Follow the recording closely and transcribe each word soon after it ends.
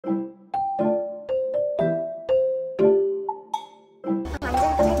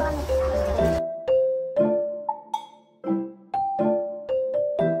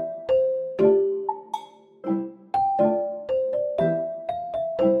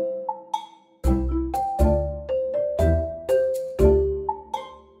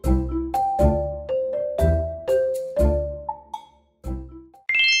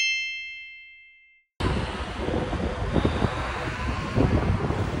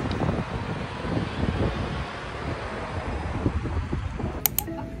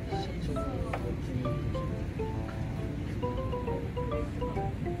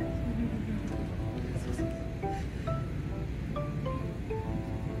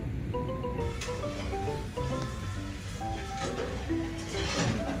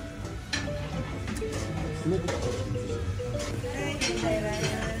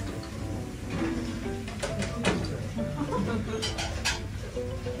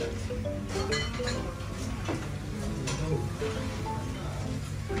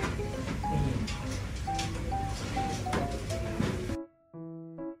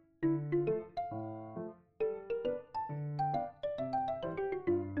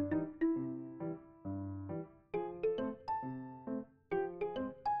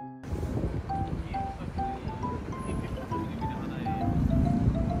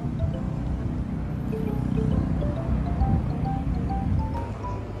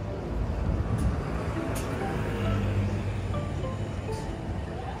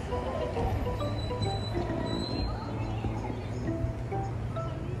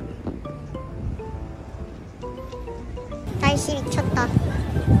날씨 미쳤다.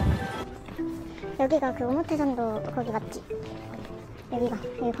 여기가 그 오모테산도 거기 맞지? 여기가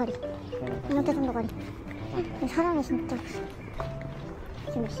여기 거리. 오모테산도 거리. 사람이 진짜 없어.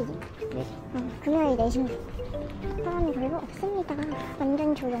 지금 몇 시지? 4시. 금요일 4시인데 사람이 별로 없습니다.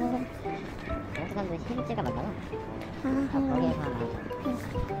 완전 조용. 오모테산도에 실제가 많잖아. 아, 거기에서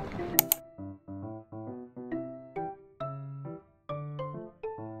하나.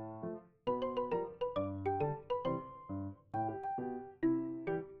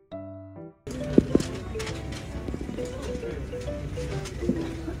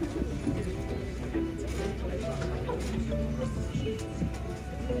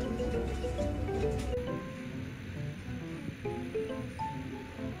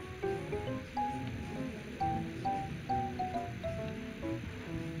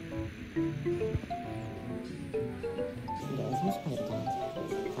 이게 30판 있잖아.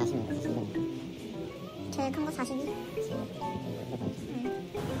 40년, 40년. 제일 큰 거 42?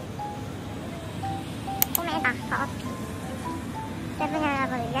 코메다커피.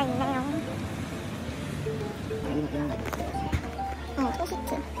 세븐일레븐 열려있네요. 토스트.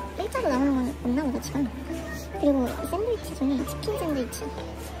 일자로 나오는 건 없나 보다, 지금. 그리고 이 샌드위치 중에 치킨 샌드위치.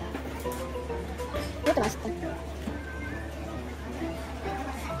 이것도 맛있다.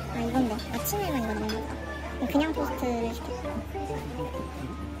 아, 이건데. 아침에만 이거 나오는 거다. 그냥 토스트를 시켰어.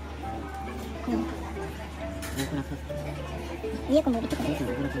 응. 위에 건 뭐 밑에 거?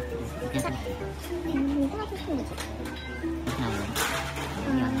 오구라 토스트는 뭐지?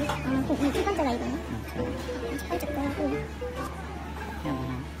 그럼 이 첫 번째가 이거네? 첫 번째 거 하고.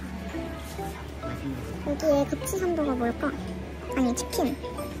 여기에 고추산도가 뭘까? 아니, 치킨.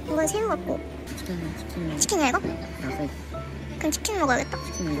 이건 새우 같고. 치킨이야, 이거? 그럼 치킨 먹어야겠다.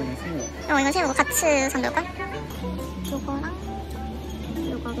 이거는 새우. 이건 새우 같이 산돌걸? 요거랑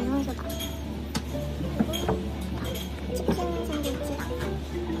요거 메론소다. 치킨 샌드위치랑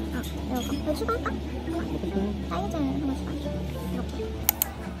요거. 이거 추가할까? 사이즈는 하나씩 이렇게.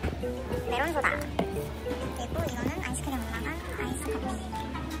 메론소다. 그리고 이거는 아이스크림 올라간 아이스 커피.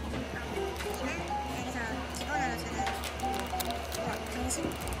 여기서 기본으로 주는 등심.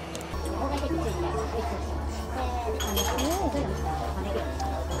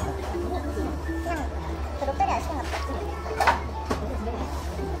 그냥 그 롯데리 아이스크림 같다.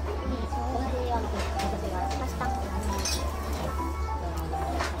 맛있다.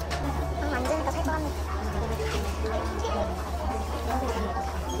 만지니까 살 것 같네.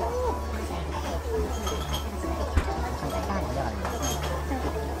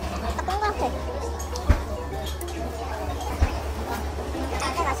 딱 동그랗게.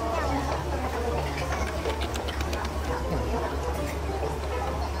 자체가 신기하네.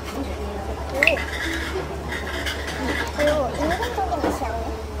 그리고 인공적인 맛이 안 나.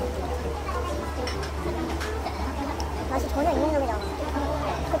 맛이 전혀 인공적이지 않아.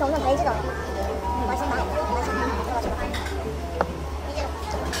 그래도 엄청 달지도 않아. 맛있다. 맛있다. 들어가지고.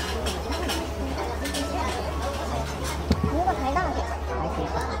 뭔가 달달하게.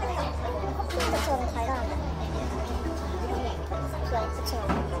 커피 자체가 좀 달달한데. 좋아요,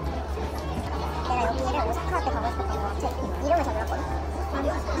 그치만. 때 가고 싶었던 거 제 이름을 잘 몰랐거든. 근데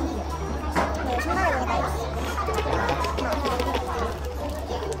신발을 보니까 이거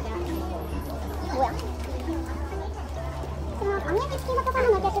뭐야?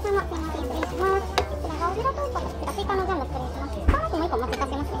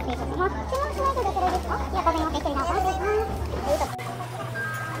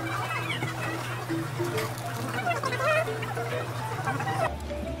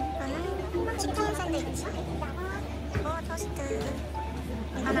 치킨 샌드위치, 그리고 토스트,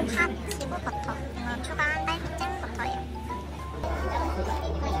 이거는 팥이고 버터, 이거는 추가한 딸기잼 버터예요.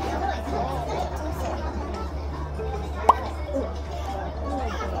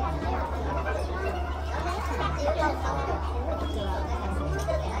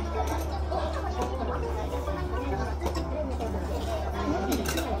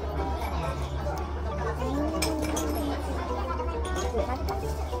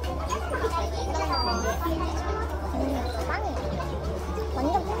 빵이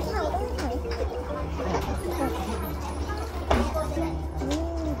완전 푸짐하고 쫀득하네. 맛있다.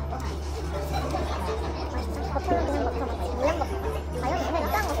 버터는 그냥 버터 같지. 물량 버터. 과연 오늘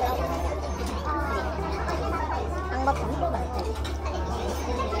짠 거예요. 앙버터.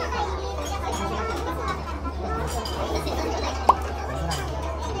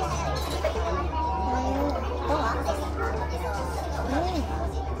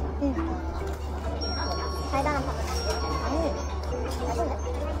 달달한 밥. 맛있네.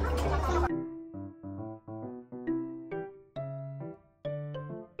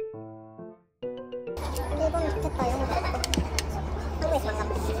 일본 좋겠다. 이런 거 좋겠다. 한국에서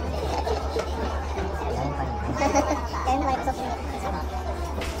만나봐. 여행빨이 무섭습니다.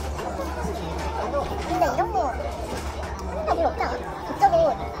 근데 이런 거 한국에 별로 없지 않아? 그쪽에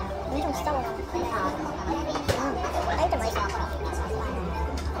엄청 비싸거나. 딸기잼 맛있어.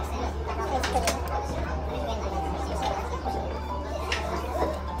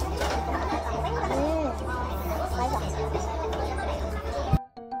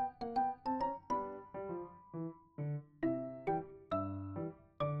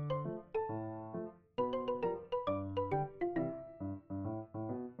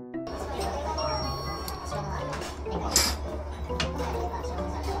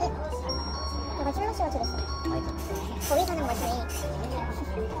 약간 슬러시가 들었어. 거기 사는 맛이네.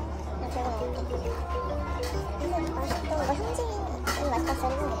 나 저거 먹을게. 근데 맛있다. 이거 현지인이 맛있었어.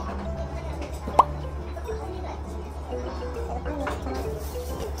 일본에. 내가 빵이 좋잖아. 맛있다.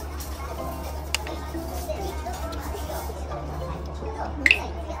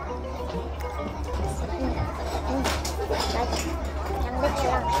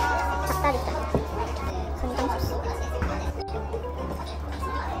 양배추랑 닭다리살. 간장 소스.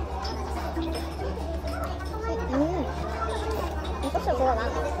 이 소스를 그거 나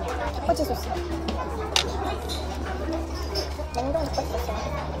닭꼬치 소스. 냉동 닭꼬치 소스.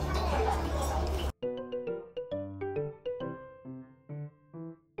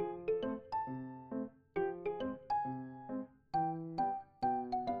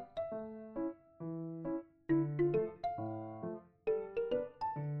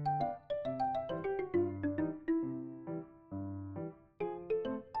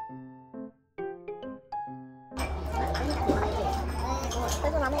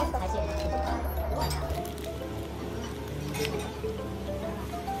 그래도 안 먹었어.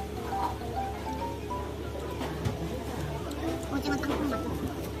 오징어 땅콩 맛.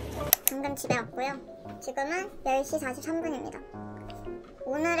 방금 집에 왔고요. 지금은 10시 43분입니다.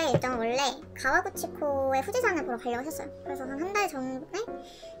 오늘의 일정은 원래 가와구치코의 후지산을 보러 가려고 했었어요. 그래서 한 달 전에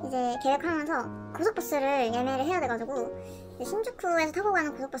이제 계획하면서 고속버스를 예매를 해야 돼가지고 신주쿠에서 타고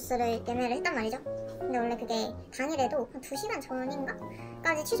가는 고속버스를 예매를 했단 말이죠. 근데 원래 그게 당일에도 한 2시간 전인가?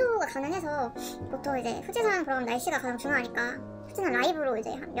 까지 취소가 가능해서 보통 이제 후지산 보러 가면 날씨가 가장 중요하니까 후지산 라이브로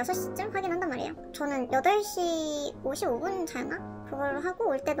이제 한 6시쯤 확인한단 말이에요. 저는 8시 55분 차였나? 그걸 하고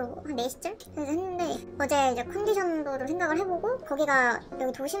올 때도 한 4시쯤? 그래서 했는데 어제 이제 컨디션도 좀 생각을 해보고 거기가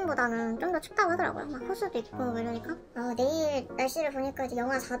여기 도심보다는 좀 더 춥다고 하더라고요. 막 호수도 있고 뭐 이러니까 내일 날씨를 보니까 이제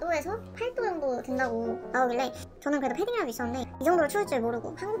영하 4도에서 8도 정도 된다고 나오길래 저는 그래도 패딩이라도 있었는데 이 정도로 추울 줄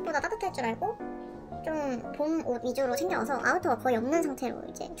모르고 한국보다 따뜻할 줄 알고 좀 봄 옷 위주로 챙겨와서 아우터가 거의 없는 상태로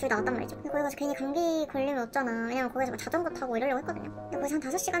이제 둘 나왔단 말이죠. 근데 거기 가서 괜히 감기 걸리면 어쩌나. 왜냐면 거기서 막 자전거 타고 이러려고 했거든요. 근데 거기서 한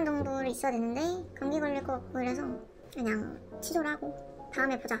 5시간 정도를 있어야 되는데 감기 걸릴 것 같고 이래서 그냥 취소를 하고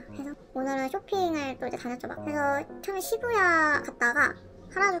다음에 보자 해서 오늘은 쇼핑을 또 이제 다녔죠. 막 그래서 처음에 시부야 갔다가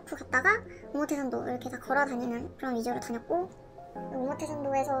하라주쿠 갔다가 오모테산도 이렇게 다 걸어 다니는 그런 위주로 다녔고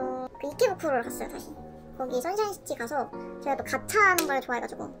오모테산도에서 그 이케부쿠를 갔어요. 다시 거기 선샤인시티 가서 제가 또 가차하는 걸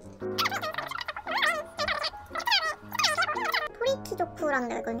좋아해가지고 토리키조쿠라는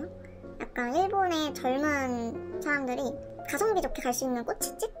데가 있거든요. 약간 일본의 젊은 사람들이 가성비 좋게 갈 수 있는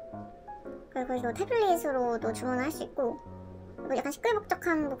꼬치집? 그리고 거기서 태블릿으로도 주문을 할 수 있고 약간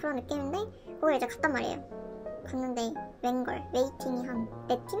시끌벅적한 뭐 그런 느낌인데 거기 이제 갔단 말이에요. 갔는데 웬걸 웨이팅이 한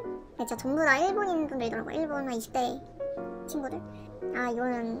 4팀? 진짜 전부 다 일본인 분들이더라고요. 일본 한 20대 친구들. 아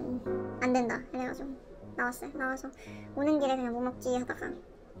이거는 안 된다 이래가지고 나왔어요. 나와서 오는 길에 그냥 뭐 먹지 하다가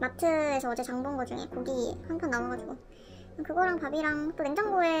마트에서 어제 장 본 거 중에 고기 한 판 남아가지고 그거랑 밥이랑 또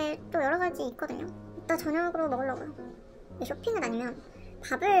냉장고에 또 여러 가지 있거든요. 이따 저녁으로 먹으려고요. 쇼핑을 다니면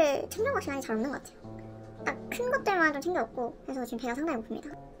밥을 챙겨갈 시간이 잘 없는 것 같아요. 딱 큰 것들만 좀 챙겨 먹고 그래서 지금 배가 상당히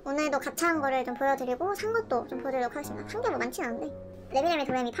고픕니다. 오늘도 가차한 거를 좀 보여드리고 산 것도 좀 보여드리도록 하겠습니다. 산 게 뭐 많진 않은데 레미레미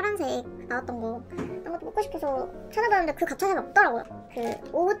도레미 파란색 나왔던 거 그런 것도 먹고 싶어서 찾아봤는데 그 가차샵이 없더라고요.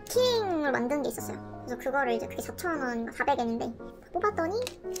 그 오팅을 만든 게 있었어요. 그래서 그거를 이제 그게 4,000원, 400엔인데 뽑았더니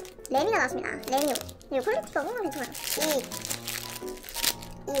레미가 나왔습니다. 레미 이거 퀄리티가 너무 괜찮아요.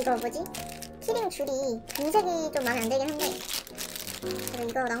 이거 뭐지? 키링 줄이 금색이 좀 마음에 안 들긴 한데 그래서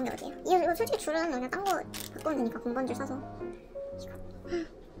이거 나온 게 어디예요? 이거 솔직히 줄은 그냥 딴 거 바꾸면 되니까 건반줄 사서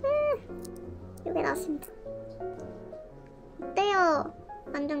이게 나왔습니다. 어때요?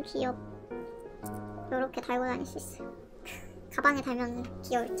 완전 귀엽. 이렇게 달고 다닐 수 있어요. 가방에 달면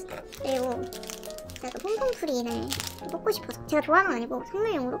귀여울 듯. 그리고 제가 또 폼폼프린을 뽑고 싶어서 제가 좋아하는 건 아니고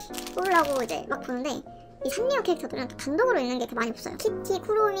선물용으로 뽑으려고 이제 막 보는데 이 산리오 캐릭터들은 또 단독으로 있는 게 이렇게 많이 없어요. 키티,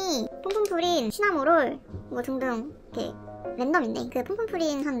 쿠로미, 폼폼프린, 시나모롤 뭐 등등 이렇게 랜덤인데 그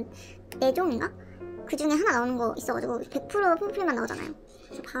폼폼프린 한 4종인가? 그 중에 하나 나오는 거 있어가지고 100% 폼폼프린만 나오잖아요.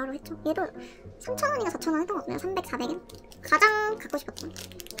 그래서 바로 했죠. 얘도 3,000원인가 4,000원 했던 것 같거든요. 300, 400엔. 가장 갖고 싶었던,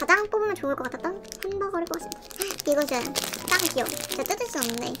 가장 뽑으면 좋을 것 같았던 햄버거를 뽑았습니다. 이것은 짱 귀여워. 제가 뜯을 수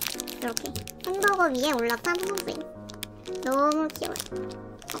없는데 이렇게 햄버거 위에 올라탄 폼폼프린 너무 귀여워요.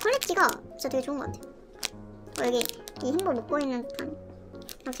 퀄리티가 진짜 되게 좋은 것 같아요. 여기 이 햄버거 먹고 있는 듯한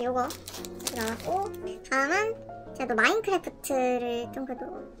아무튼 요거 이렇게 나왔고 다음은 제가 또 마인크래프트를 좀 그래도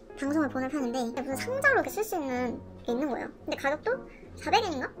방송을 보는 편인데 무슨 상자로 이렇게 쓸 수 있는 게 있는 거예요. 근데 가격도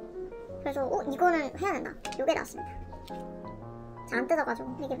 400엔인가? 그래서 이거는 해야 된다. 요게 나왔습니다. 잘 안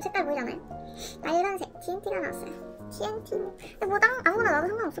뜯어가지고 이게 색깔 보이잖아요. 빨간색 TNT가 나왔어요. TNT 근데 뭐 아무거나 나도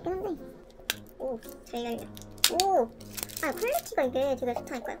상관없었긴 한데 오 잘 열려. 오 아 퀄리티가 이게 되게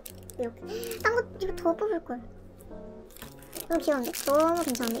좋다니까요. 이렇게 딴 거 이거 더 뽑을걸. 너무 귀여운데? 너무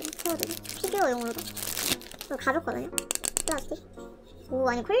괜찮은데? 세워두기 피규어용으로도 이거 가볍거든요? 플라스틱 오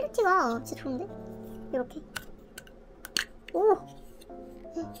아니 퀄리티가 진짜 좋은데? 이렇게 오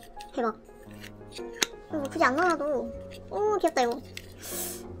대박. 이거 굳이 안 넣어놔도 오 귀엽다 이거.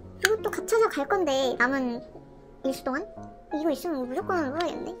 이것도 가차샵 갈 건데 남은 일수 동안? 이거 있으면 무조건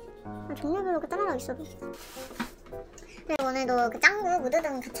물어야겠네. 종류별로 그 따라가고 있어도. 그리고 오늘도 그 짱구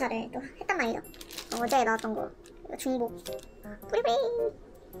무드등 가차를 또 했단 말이죠. 어제 나왔던 거 중복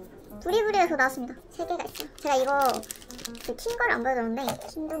부리부리에서 나왔습니다. 3개가 있어요. 제가 이거 그 킨 걸 안 보여줬는데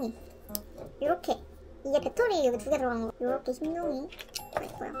힘둥이 요렇게 이게 배터리 여기 2개 들어간 거 요렇게 힘둥이가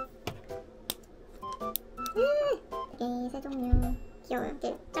있고요. 이게 3종류 귀여워요.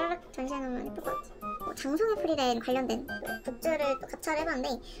 이렇게 짤락 전시해놓으면 예쁠 것 같아요. 장송의 프리랜 관련된 굿즈를 또 가차를 해봤는데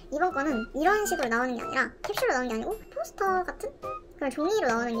이번 거는 이런 식으로 나오는 게 아니라 캡슐로 나오는 게 아니고 포스터 같은 그런 종이로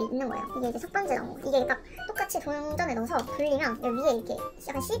나오는 게 있는 거예요. 이게 이제 첫 번째 나온 거. 이게 딱 똑같이 동전에 넣어서 돌리면 여기 위에 이렇게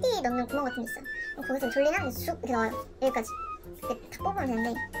약간 CD 넣는 구멍 같은 게 있어요. 그럼 거기서 돌리면 쑥 이렇게 나와요. 여기까지. 이렇게 다 뽑으면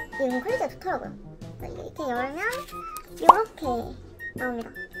되는데 이게 은근 퀄리티가 좋더라고요. 이렇게 열면 이렇게 나옵니다.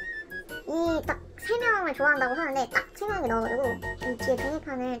 이 딱 3명을 좋아한다고 하는데 딱 3명이 나와가지고 이 뒤에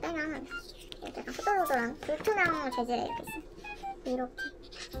종이판을 빼면 이렇게 약간 포도로도랑 불투명 재질에 이렇게 있어요.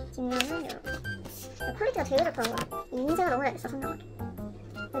 이렇게 뒷면은 이렇게 퀄리티가 되게 좋더라고요. 이 인쇄가 너무 잘 됐어 선명하게.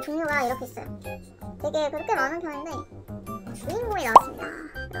 종류가 이렇게 있어요. 되게 그렇게 많은 편인데 주인공이 나왔습니다.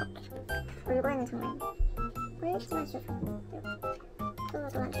 이렇게 울고 있는 장면. 퀄리티가 진짜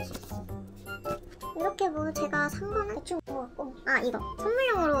좋아요. 이렇게 뭐 제가 산 거는 대충 본 것 같고 아 이거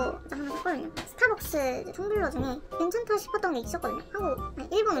선물용으로 하나 샀거든요. 스타벅스 텀블러 중에 괜찮다 싶었던 게 있었거든요.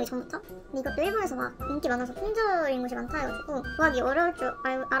 일본 오기 전부터. 근데 이것도 일본에서 막 인기 많아서 품절인 곳이 많다 해가지고 구하기 어려울 줄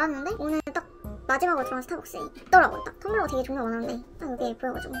알았는데 오늘 딱 마지막으로 들어간 스타벅스에 있더라고요. 딱 텀블러가 되게 종류가 많았는데 딱 여기에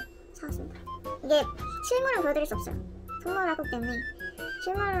보여가지고 사왔습니다. 이게 실물은 보여드릴 수 없어요. 선물을 할 거기 때문에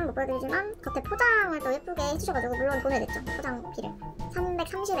실물은 못 보여드리지만 겉에 포장을 또 예쁘게 해주셔가지고 물론 돈을 냈죠. 포장비를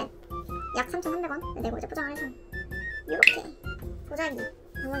 330엔 약 3,300원 내고 이제 포장을 해서 이렇게 보자기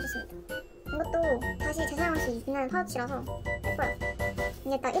담아주셨습니다. 이것도 다시 재사용할 수 있는 파우치라서 예뻐요.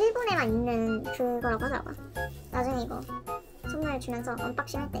 이게 딱 일본에만 있는 그거라고 하더라고요. 나중에 이거 선물 주면서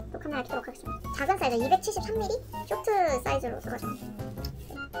언박싱 할 때 또 카메라 켜도록 하겠습니다. 작은 사이즈 273mm 쇼트 사이즈로 써가지고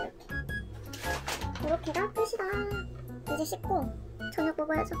이렇게가 끝이다. 이제 씻고 저녁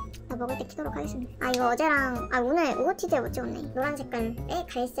먹어야죠. 나 먹을 때 키도록 하겠습니다. 아 이거 어제랑 오늘 오ootd에 못 찍었네. 노란 색깔에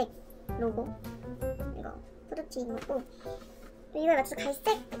갈색 로고. 이거 후드티 입었고 이거에 맞춰서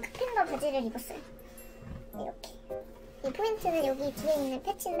갈색 카펜더 바지를 입었어요. 이렇게. 이 포인트는 여기 뒤에 있는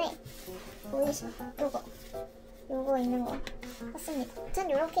패치인데 보이시죠? 요거 있는 거 샀습니다. 전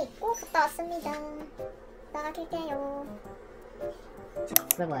이렇게 입고 갔다 왔습니다. 나갈게요.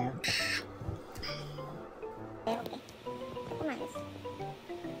 그걸 뭐예요? 이렇게 조금만 했어.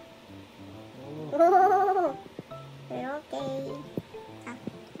 오 이렇게. 자,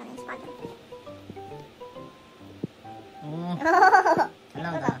 나는 스파게티. 잘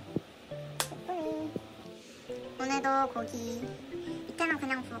나온다. 예쁘네. 오늘도 고기 밑에는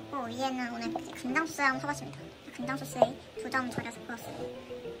그냥 부었고 위에는 오늘 간장 소스랑 사봤습니다. 간장 소스에 2점 절여서 부었어요.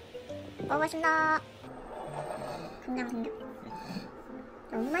 먹어보겠습니다. 간장 생겨.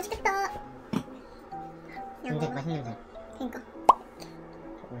 너무 맛있겠다. 근데 맛있는데. 그니까.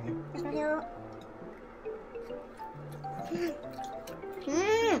 먹어보세요.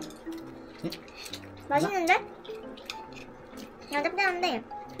 맛있는데? 야, 짭짤한데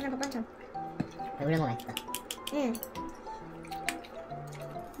그냥 겉반찬. 배불러 먹어 맛있다.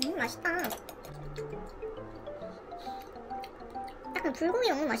 맛있다. 약간 불고기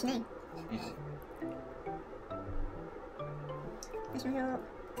먹는 맛이네. 마시면서.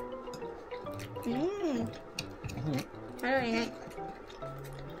 맛있네. 잘 어울리네.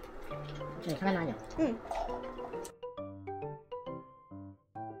 좀 사람하죠?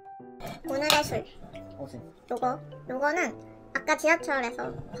 오늘의 술. 옷은? 요거는 아까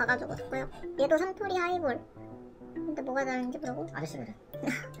지하철에서 봐가지고 샀고요. 얘도 산토리 하이볼. 근데 뭐가 다른지 모르고. 아저씨거든.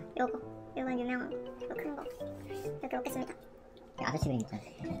 요건 유명한 거. 큰 거. 이렇게 먹겠습니다. 아저씨 그림 있잖아.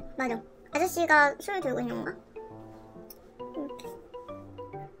 맞아. 아저씨가 술 들고 있는 건가?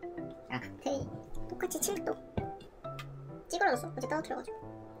 아 칵테일. 똑같이 7도. 찌그러졌어. 어제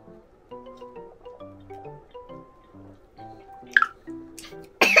따뜻해가지고.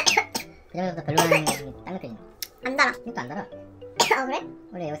 그 정도보다 별로한 다른 편이네. 안 달아. 이것도 안 달아. 아 그래?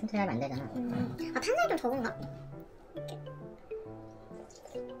 원래 이거 센트리 하면 안 되잖아. 아 탄산이 좀 적은가?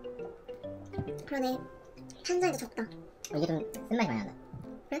 그러네. 탄산이 더 적다. 이게 좀 쓴맛이 많이 난다.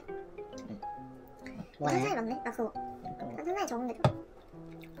 그래? 뭐가 탄산이 나냐? 많네? 나 그거. 탄산이 적은데 좀.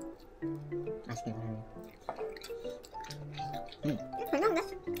 맛있긴 하네. 괜찮은데?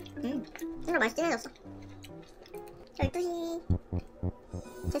 진짜 맛있긴 해졌어. 12시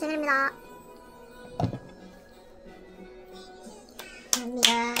제 생일입니다.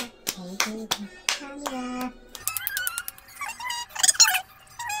 감사합니다. 감사합니다.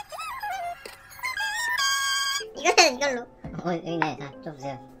 이걸로. 여기 있네. 자, 좀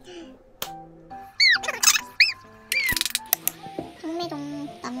보세요.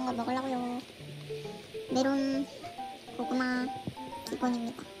 동매종 남은 거 먹으려고요. 메론, 고구마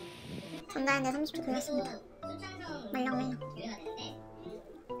기본입니다. 전자레인지에 30초 돌렸습니다. 말랑말랑.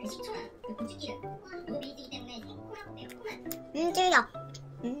 질겨.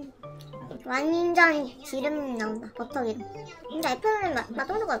 완전 기름 나온다. 버터 기름. 진짜 애플은 맛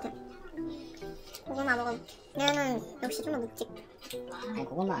없는 것 같아. 고구마 먹어볼게. 얘는 역시 좀 더 묵직. 아니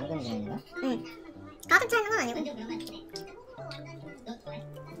고구마 안 꺼내줘야 되는 거야? 가득 차 있는 건 아니고.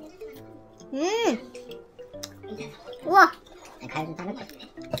 우와. 아니 가위 좀 따를 거.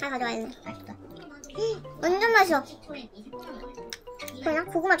 잘 가져와야 돼. 맛있다. 완전 맛있어. 그냥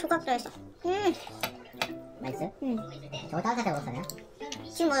고구마 조각 들어있어. 맛있어? 저거 따뜻하게 먹었어요?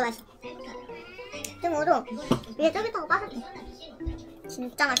 지금 먹어도 맛있어. 지금 먹어도 위에 쫄깃한 거 빠졌대.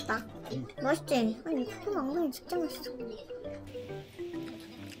 진짜 맛있다. 맛있지? 아니 고구마 엉덩이 진짜 맛있어.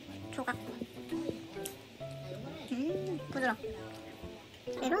 조각. 부드러워.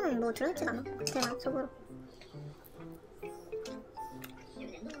 이러면 뭐 들어있지가 않아. 대박 속으로.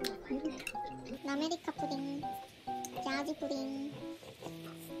 나메라카푸딩, 야지 푸딩.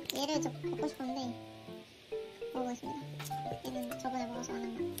 얘를 좀 먹고 싶었는데 먹어보겠습니다. 얘는 저번에 먹어서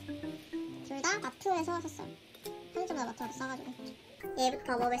아는 맛. 둘 다 마트에서 샀어요. 편의점에서 마트에서 싸가지고.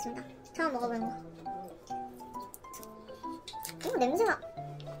 얘부터 먹어보겠습니다. 처음 먹어보는 거. 이거 냄새가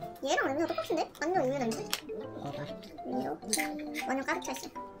얘랑 냄새가 똑같은데? 완전 우유 냄새? 이렇게 완전 가득 차 있어.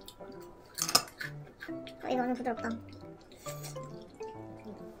 이거 완전 부드럽다.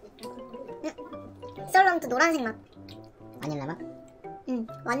 썰런트 노란색 맛. 바닐라 맛?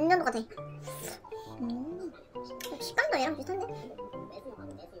 완전 똑같아. 식감도 얘랑 비슷한데?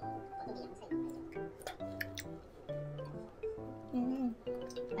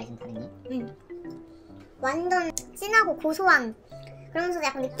 맛이 좀 다르니? 완전 진하고 고소한 그러면서도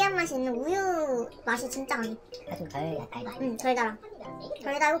약간 느끼한 맛이 있는 우유 맛이 진짜 강해. 좀 덜 달다. 덜 달아.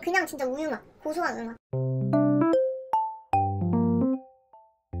 덜 달고 그냥 진짜 우유 맛. 고소한 우유 맛.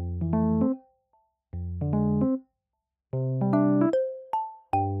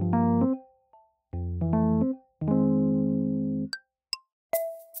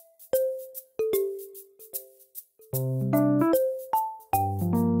 네.